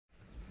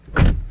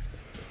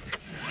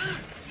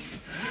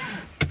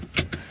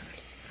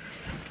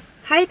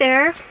Hi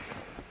there!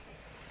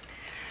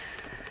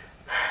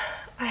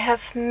 I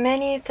have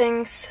many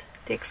things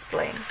to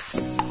explain.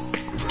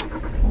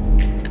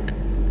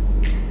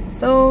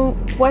 So,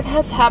 what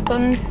has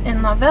happened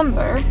in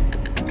November?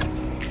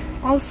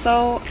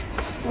 Also,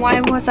 why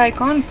was I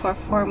gone for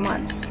 4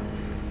 months?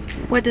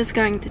 What is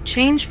going to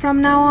change from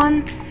now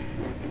on?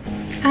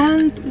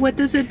 And what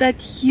is it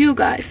that you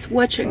guys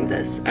watching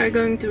this are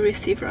going to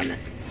receive from it?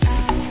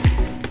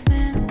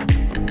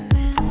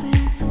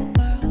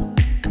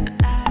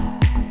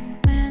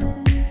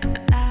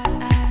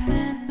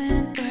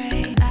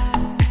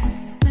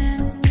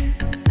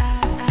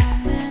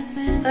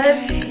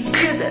 Let's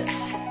do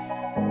this!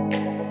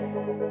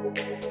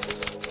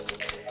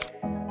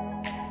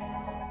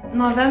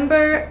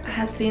 November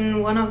has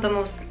been one of the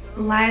most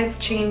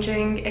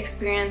life-changing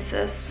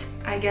experiences,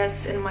 I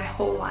guess, in my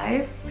whole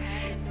life.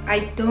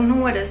 I don't know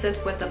what is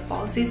it with the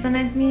fall season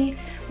in me,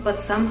 but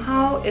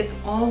somehow it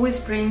always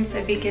brings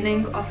a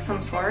beginning of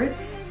some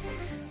sorts.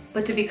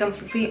 But to be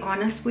completely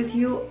honest with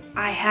you,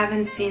 I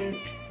haven't seen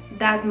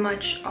that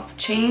much of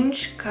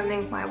change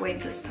coming my way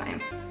this time.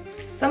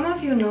 Some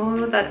of you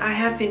know that I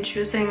have been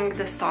choosing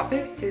this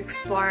topic to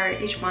explore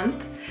each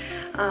month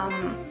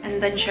and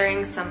then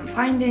sharing some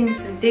findings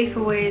and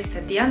takeaways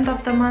at the end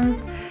of the month.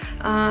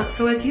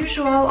 So as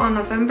usual, on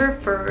November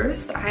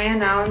 1st, I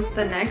announced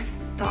the next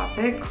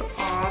topic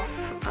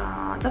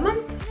of the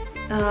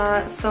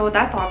month. So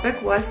that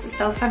topic was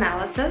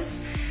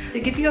self-analysis. To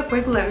give you a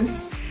quick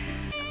glimpse,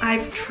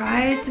 I've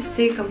tried to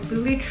stay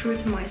completely true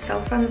to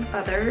myself and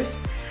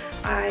others.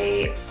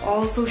 I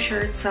also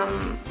shared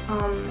some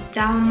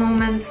down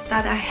moments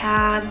that I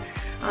had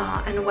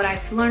and what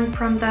I've learned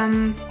from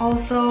them.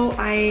 Also,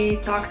 I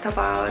talked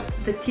about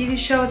the TV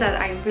show that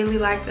I really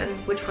liked and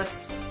which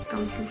was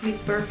completely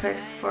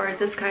perfect for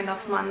this kind of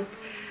month,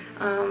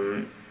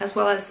 as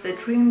well as the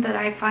dream that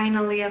I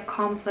finally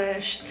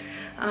accomplished,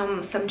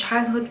 some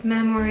childhood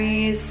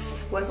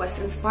memories, what was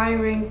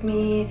inspiring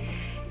me,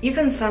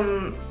 even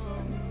some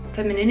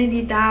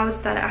femininity doubts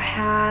that I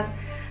had,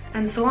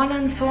 and so on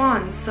and so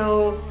on.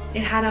 So it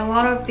had a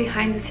lot of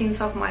behind the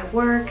scenes of my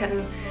work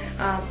and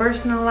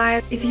personal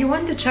life. If you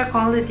want to check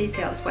all the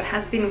details, what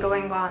has been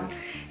going on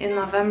in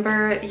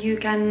November, you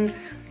can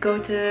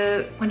go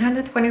to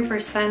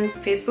 120%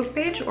 Facebook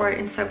page or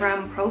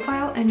Instagram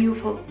profile and you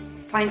will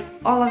find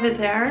all of it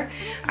there.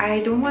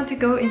 I don't want to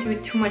go into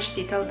too much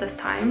detail this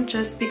time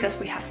just because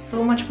we have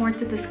so much more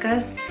to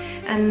discuss,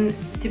 and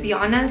to be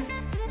honest,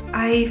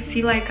 I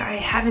feel like I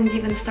haven't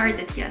even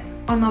started yet.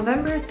 On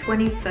November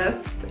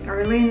 25th,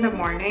 early in the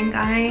morning,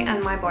 I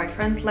and my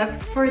boyfriend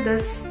left for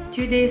this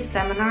 2-day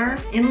seminar.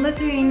 In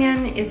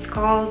Lithuanian, it's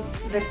called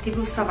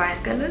Vertybių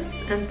savaitgalis,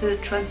 and to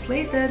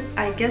translate it,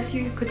 I guess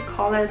you could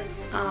call it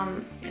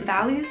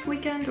Values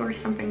Weekend or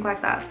something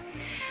like that.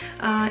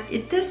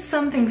 It is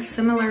something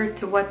similar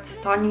to what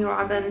Tony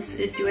Robbins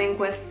is doing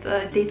with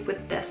Date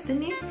with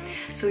Destiny,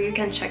 so you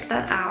can check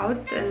that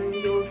out and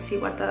you'll see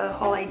what the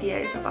whole idea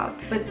is about.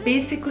 But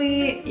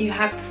basically, you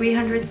have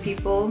 300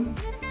 people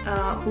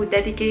who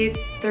dedicate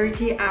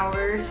 30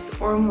 hours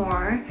or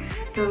more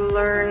to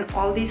learn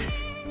all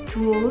these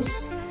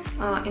tools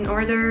in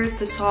order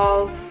to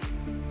solve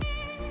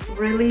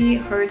really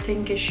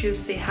hurting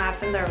issues they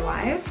have in their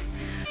life.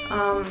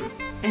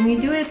 And we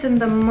do it in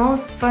the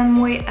most fun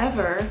way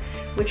ever,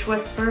 which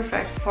was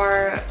perfect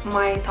for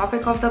my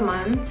topic of the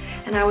month,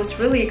 and I was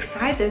really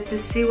excited to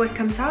see what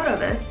comes out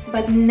of it.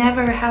 But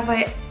never have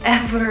I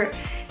ever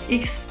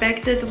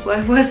expected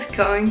what was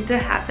going to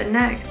happen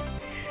next.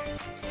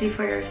 See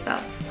for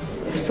yourself.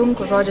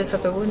 Sunku žodžiais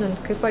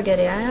apibūdinti, kaip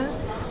pagerėja,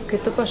 kai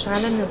tu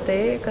pašalini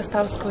tai, kas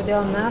tau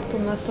skaudėjo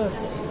metų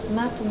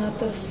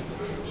metus.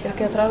 Ir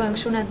kai atrodo,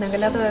 anksčiau net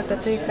negalėdavai apie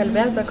tai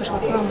kalbėti be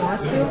kažkokių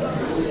emocijų,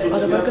 o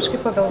dabar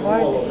kažkaip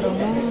pagalvoji, taip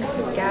ramu,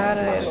 taip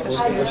gera ir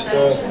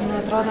kažkaip,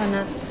 atrodo,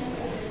 net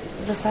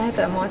visai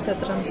ta emocija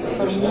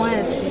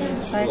transformuojasi į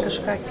visai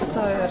kažką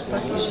kito ir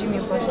tokį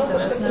žymiai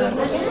pozityvesnį.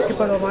 Ir kai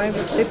pagalvoji,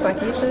 jeigu taip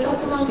pakeiti,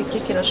 tai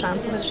kiek yra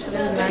šansų, kad iš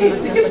tikrųjų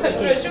gyvenimas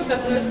nepasikeis.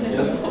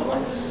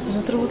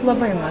 Turbūt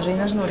labai mažai,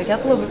 nežinau,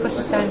 reikėtų labai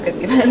pasistengti, kad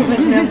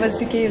gyvenimas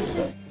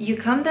nepasikeistų. You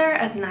come there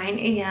at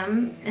 9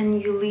 AM and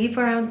you leave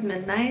around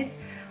midnight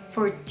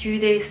for 2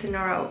 days in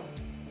a row.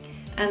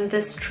 And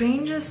the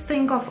strangest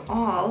thing of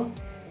all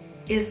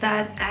is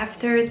that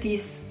after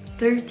these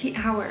 30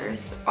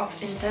 hours of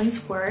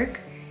intense work,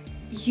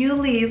 you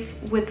leave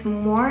with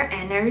more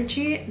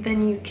energy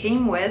than you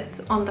came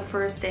with on the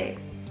first day.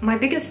 My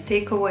biggest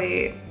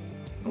takeaway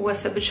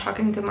was a bit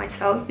shocking to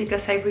myself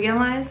because I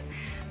realized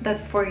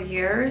that for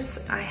years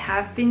I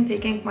have been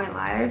taking my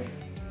life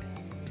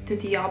to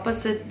the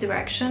opposite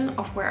direction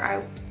of where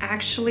I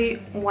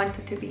actually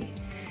wanted to be.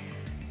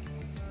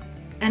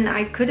 And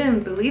I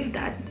couldn't believe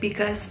that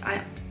because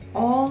I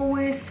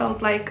always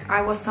felt like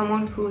I was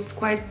someone who's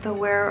quite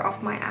aware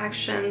of my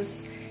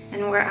actions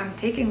and where I'm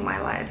taking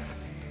my life.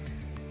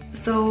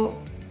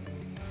 So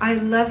I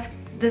left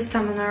this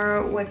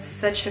seminar with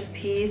such a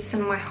peace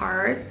in my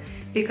heart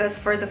because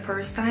for the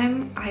first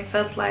time I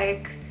felt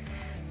like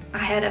I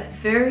had a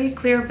very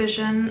clear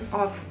vision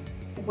of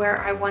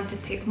where I want to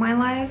take my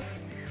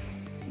life,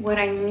 what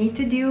I need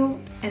to do,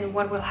 and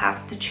what will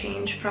have to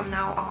change from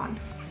now on.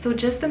 So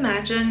just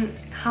imagine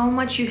how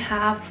much you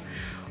have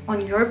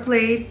on your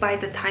plate by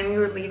the time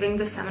you're leaving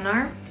the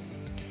seminar,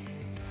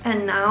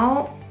 and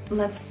now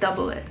let's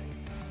double it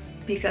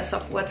because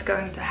of what's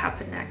going to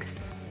happen next.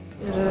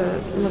 Ir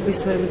labai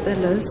svarbi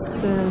dalis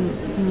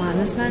man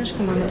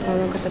asmeniškai, man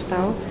atrodo, kad ir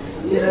tau,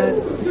 yra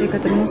tai,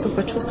 kad ir mūsų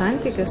pačių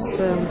santykis,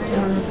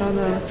 man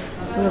atrodo,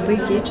 labai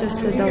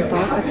keičiasi dėl to,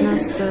 kad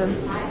mes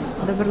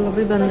dabar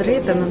labai bendrai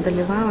tame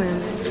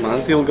dalyvaujame. Man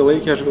tai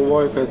ilgalaikį aš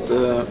galvoju, kad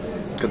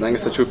kadangi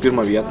stačiau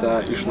pirmą vietą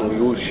iš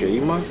naujų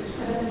šeimą,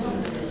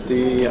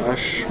 tai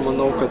aš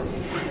manau,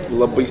 kad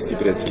labai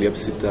stipriai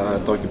atsilieps į tą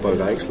tokį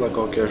paveikslą,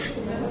 kokį aš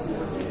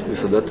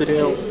visada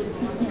turėjau.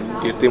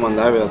 Ir tai man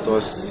davė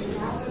tos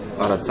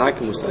ar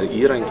atsakymus, ar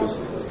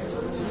įrankius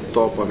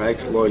to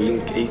paveikslo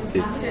link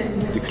eiti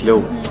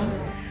tiksliau.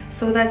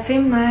 So that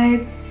same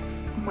night,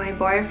 my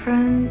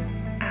boyfriend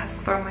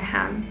asked for my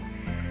hand.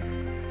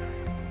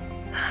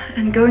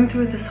 And going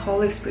through this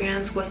whole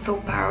experience was so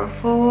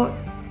powerful,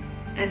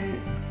 and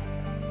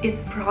it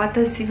brought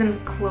us even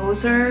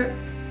closer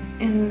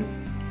in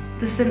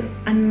this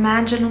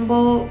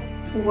unimaginable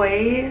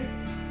way.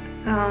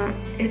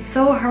 It's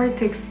so hard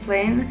to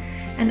explain.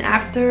 And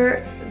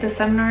after the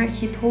seminar,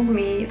 he told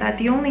me that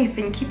the only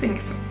thing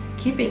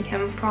keeping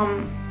him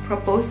from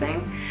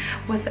proposing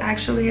was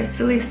actually a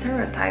silly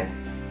stereotype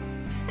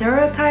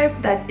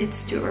that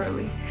it's too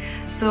early.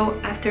 So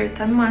after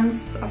 10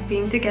 months of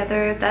being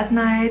together, that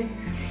night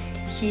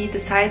he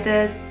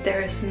decided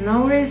there is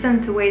no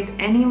reason to wait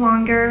any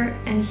longer,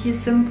 and he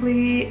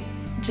simply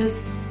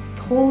just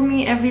told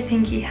me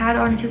everything he had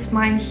on his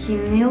mind. He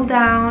kneeled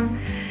down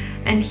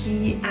and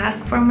he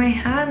asked for my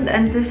hand,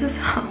 and this is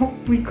how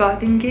we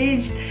got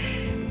engaged.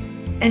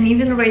 And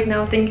even right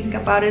now, thinking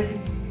about it, it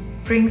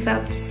brings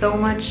up so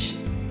much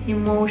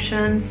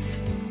emotions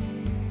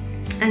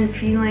and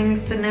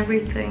feelings and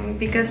everything,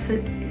 because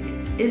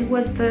it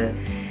was the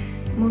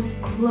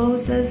most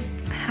closest,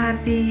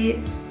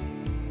 happy,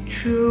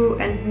 true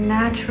and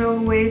natural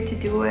way to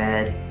do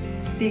it,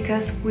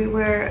 because we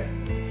were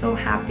so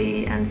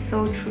happy and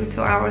so true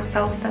to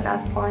ourselves at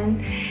that point.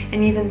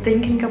 And even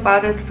thinking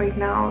about it right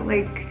now,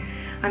 like,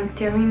 I'm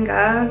tearing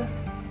up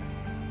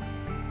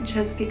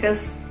just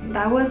because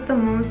that was the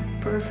most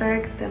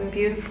perfect and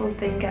beautiful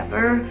thing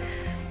ever.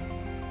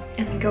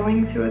 And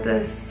going through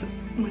this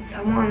with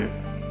someone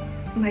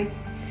like,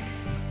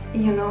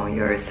 you know,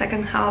 your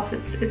second half,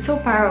 it's so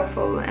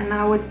powerful, and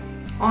I would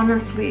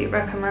honestly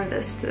recommend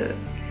this to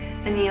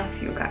any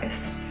of you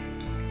guys.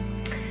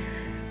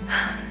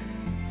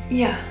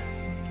 Yeah.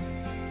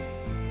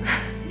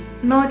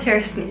 No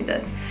tears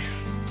needed.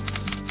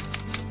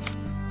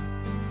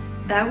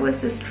 That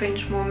was a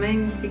strange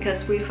moment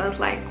because we felt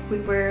like we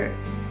were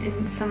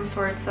in some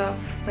sorts of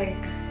like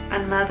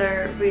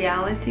another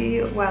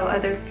reality, while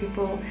other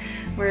people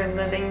were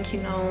living,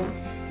 you know,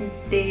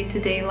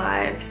 day-to-day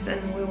lives, and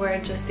we were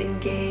just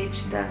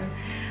engaged and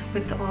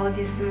with all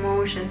these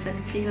emotions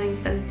and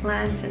feelings and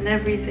plans and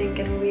everything,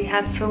 and we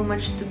had so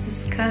much to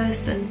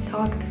discuss and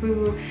talk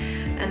through,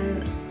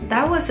 and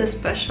that was a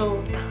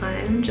special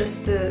time,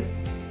 just the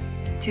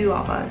two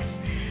of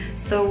us.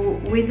 So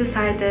we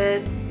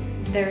decided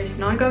there is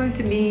not going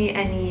to be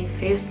any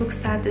Facebook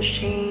status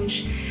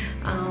change.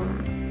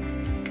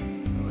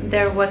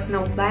 There was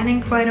no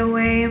planning right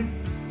away.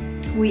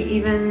 We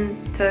even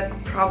took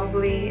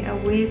probably a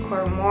week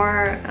or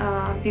more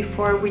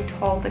before we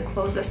told the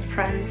closest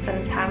friends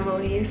and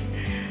families.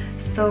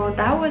 So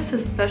that was a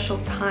special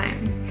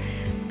time,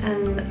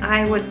 and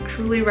I would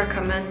truly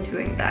recommend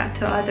doing that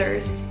to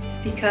others,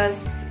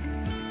 because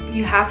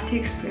you have to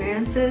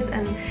experience it,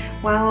 and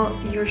while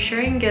you're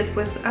sharing it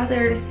with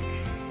others,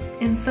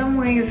 in some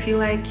way you feel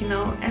like, you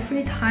know,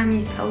 every time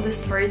you tell the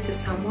story to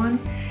someone,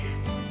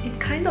 it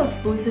kind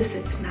of loses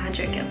its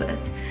magic a bit.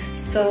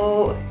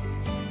 So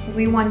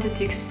we wanted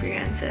to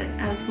experience it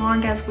as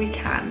long as we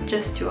can,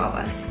 just two of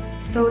us.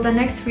 So the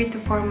next 3 to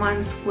 4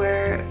 months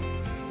were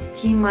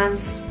key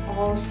months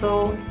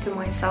also to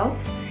myself,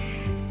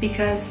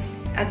 because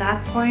at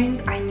that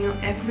point I knew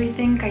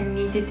everything I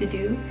needed to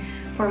do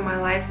for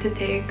my life to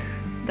take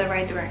the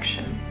right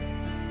direction,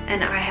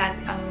 and I had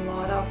a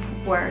lot of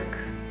work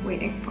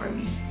waiting for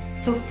me.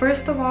 So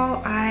first of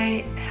all,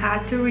 I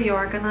had to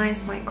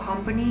reorganize my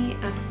company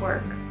at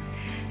work.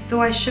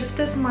 So I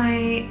shifted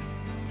my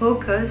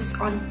focus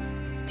on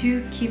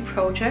 2 key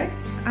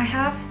projects I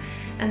have,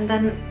 and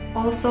then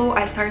also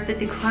I started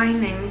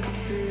declining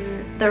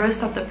the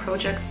rest of the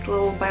projects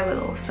little by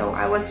little. So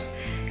I was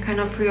kind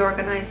of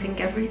reorganizing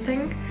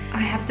everything.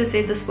 I have to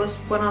say this was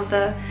one of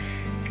the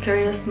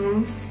scariest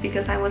moves,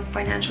 because I was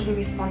financially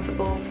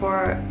responsible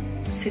for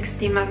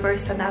 60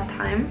 members at that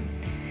time.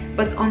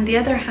 But on the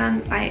other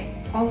hand, I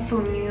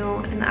also knew,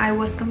 and I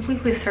was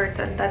completely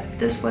certain that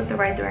this was the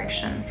right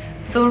direction.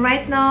 So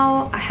right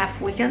now I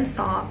have weekends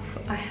off,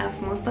 I have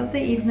most of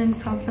the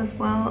evenings off as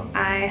well,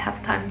 I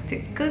have time to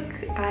cook,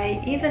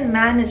 I even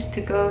managed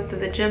to go to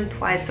the gym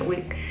twice a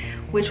week,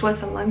 which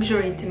was a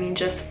luxury to me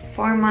just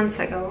 4 months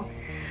ago.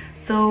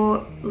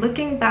 So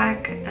looking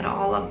back at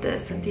all of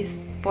this and these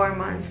 4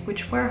 months,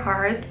 which were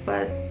hard,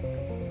 but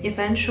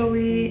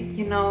eventually,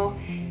 you know,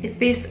 it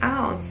pays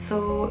out.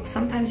 So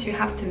sometimes you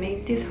have to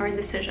make these hard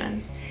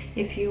decisions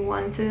if you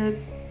want to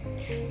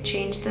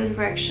change the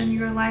direction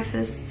your life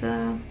is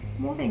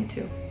moving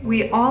to.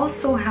 We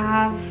also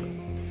have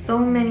so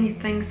many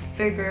things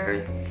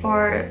figured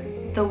for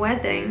the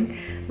wedding,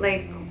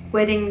 like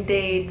wedding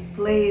date,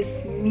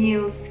 place,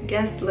 meals,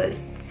 guest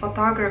list,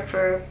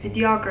 photographer,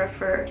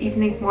 videographer,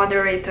 evening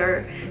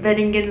moderator,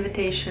 wedding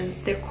invitations,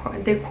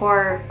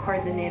 decor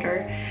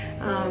coordinator,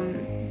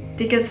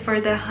 tickets for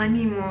the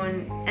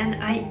honeymoon, and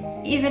I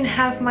even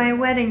have my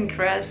wedding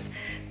dress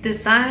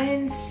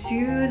designed,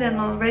 sewed, and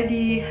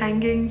already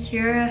hanging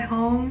here at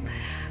home.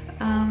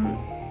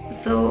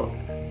 So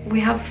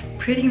we have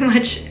pretty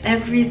much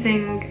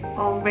everything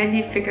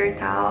already figured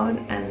out,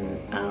 and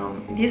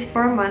these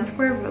 4 months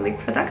were really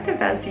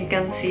productive, as you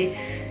can see.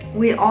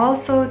 We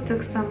also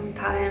took some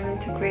time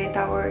to create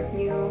our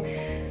new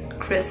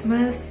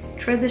Christmas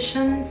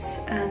traditions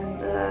and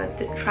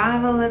to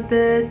travel a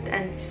bit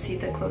and to see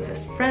the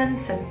closest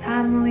friends and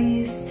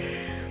families,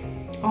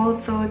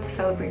 also to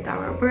celebrate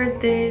our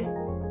birthdays.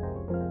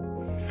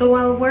 So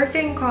while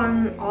working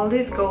on all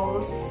these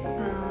goals,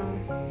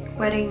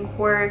 wedding,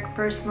 work,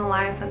 personal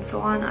life, and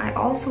so on, I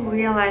also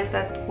realized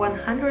that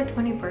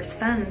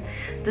 120%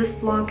 this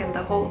blog and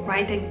the whole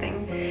writing thing,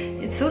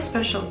 it's so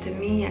special to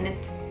me, and it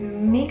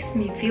makes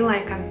me feel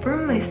like I'm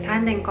firmly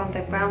standing on the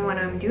ground when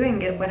I'm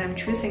doing it, when I'm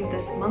choosing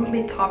these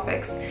monthly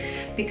topics,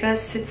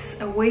 because it's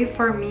a way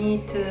for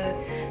me to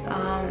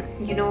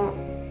you know,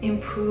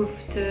 improve,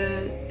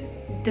 to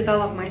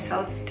develop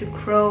myself, to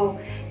grow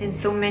in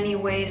so many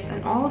ways,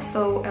 and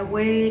also a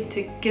way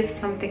to give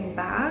something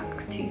back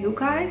to you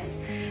guys,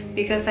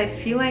 because I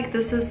feel like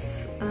this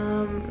is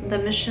the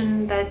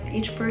mission that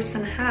each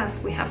person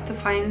has. We have to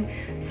find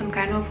some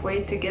kind of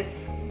way to give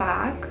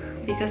back,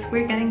 because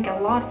we're getting a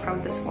lot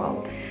from this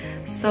world.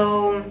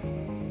 So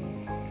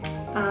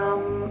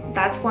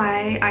that's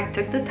why I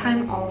took the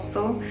time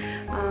also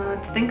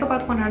to think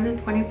about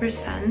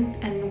 120%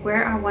 and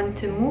where I want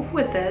to move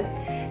with it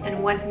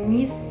and what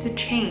needs to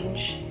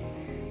change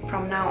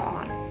from now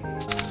on.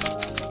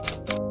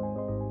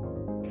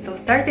 So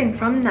starting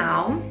from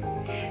now,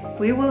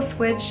 we will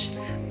switch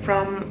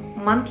from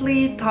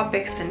monthly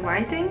topics in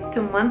writing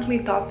to monthly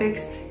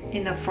topics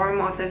in the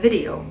form of a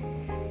video,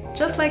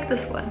 just like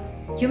this one.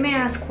 You may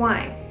ask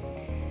why.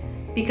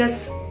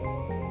 Because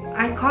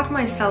I caught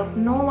myself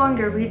no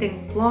longer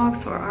reading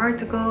blogs or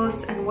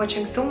articles and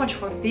watching so much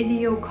for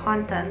video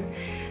content,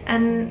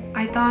 and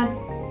I thought,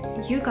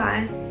 you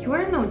guys, you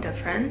are no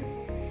different.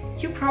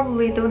 You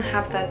probably don't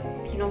have that,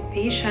 you know,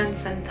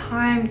 patience and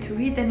time to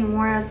read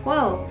anymore as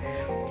well.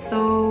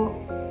 So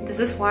this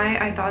is why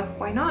I thought,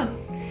 why not?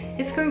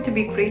 It's going to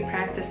be great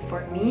practice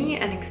for me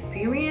and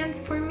experience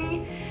for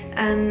me,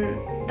 and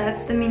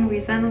that's the main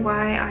reason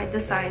why I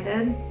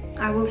decided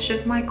I will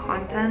shift my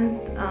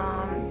content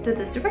to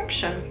this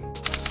direction.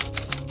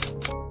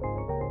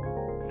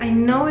 I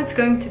know it's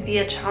going to be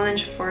a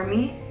challenge for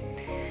me,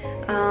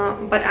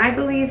 but I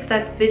believe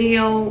that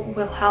video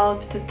will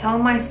help to tell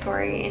my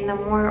story in a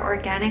more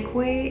organic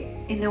way,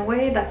 in a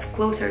way that's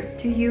closer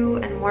to you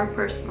and more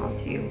personal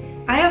to you.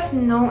 I have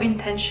no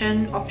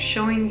intention of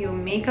showing you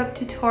makeup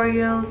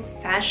tutorials,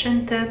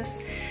 fashion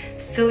tips,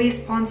 silly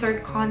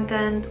sponsored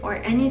content, or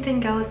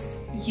anything else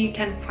you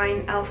can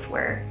find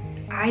elsewhere.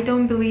 I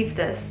don't believe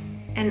this,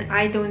 and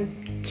I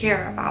don't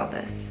care about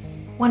this.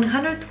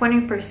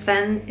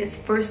 120% is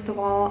first of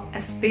all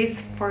a space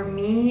for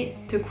me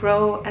to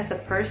grow as a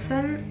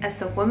person,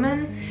 as a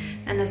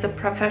woman, and as a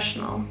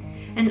professional.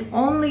 And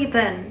only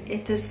then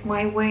it is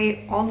my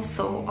way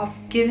also of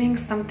giving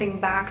something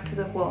back to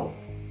the world.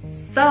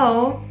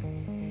 So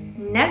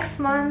next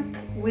month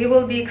we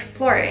will be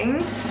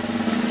exploring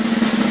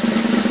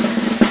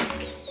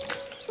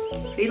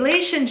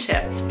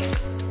relationship.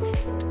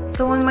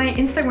 So on my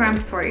Instagram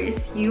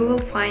stories, you will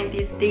find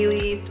these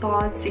daily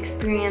thoughts,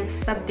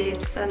 experiences,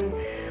 updates, and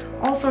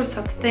all sorts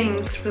of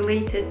things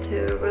related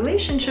to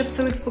relationships.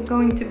 So it's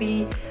going to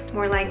be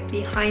more like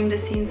behind the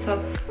scenes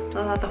of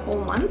the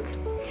whole month.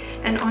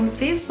 And on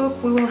Facebook,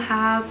 we will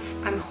have,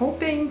 I'm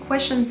hoping,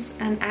 questions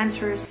and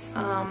answers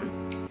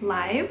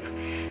live.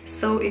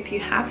 So if you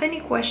have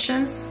any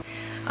questions,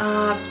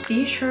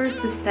 be sure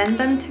to send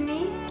them to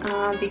me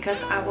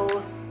because I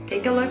will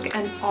take a look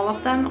at all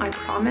of them, I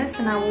promise,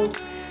 and I will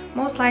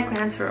most likely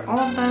answer all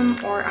of them,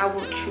 or I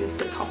will choose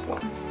the top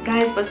ones.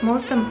 Guys, but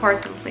most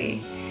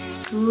importantly,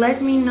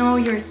 let me know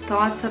your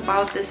thoughts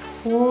about this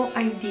whole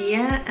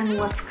idea and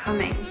what's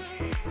coming.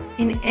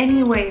 In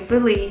any way,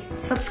 really,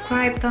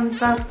 subscribe,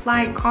 thumbs up,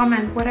 like,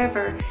 comment,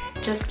 whatever.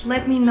 Just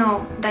let me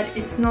know that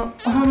it's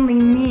not only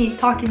me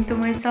talking to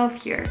myself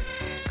here.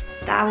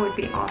 That would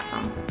be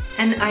awesome.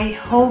 And I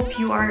hope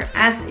you are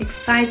as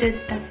excited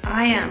as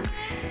I am,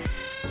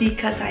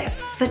 because I have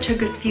such a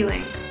good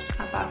feeling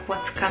about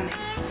what's coming.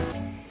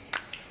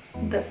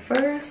 The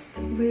first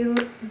real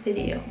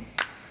video.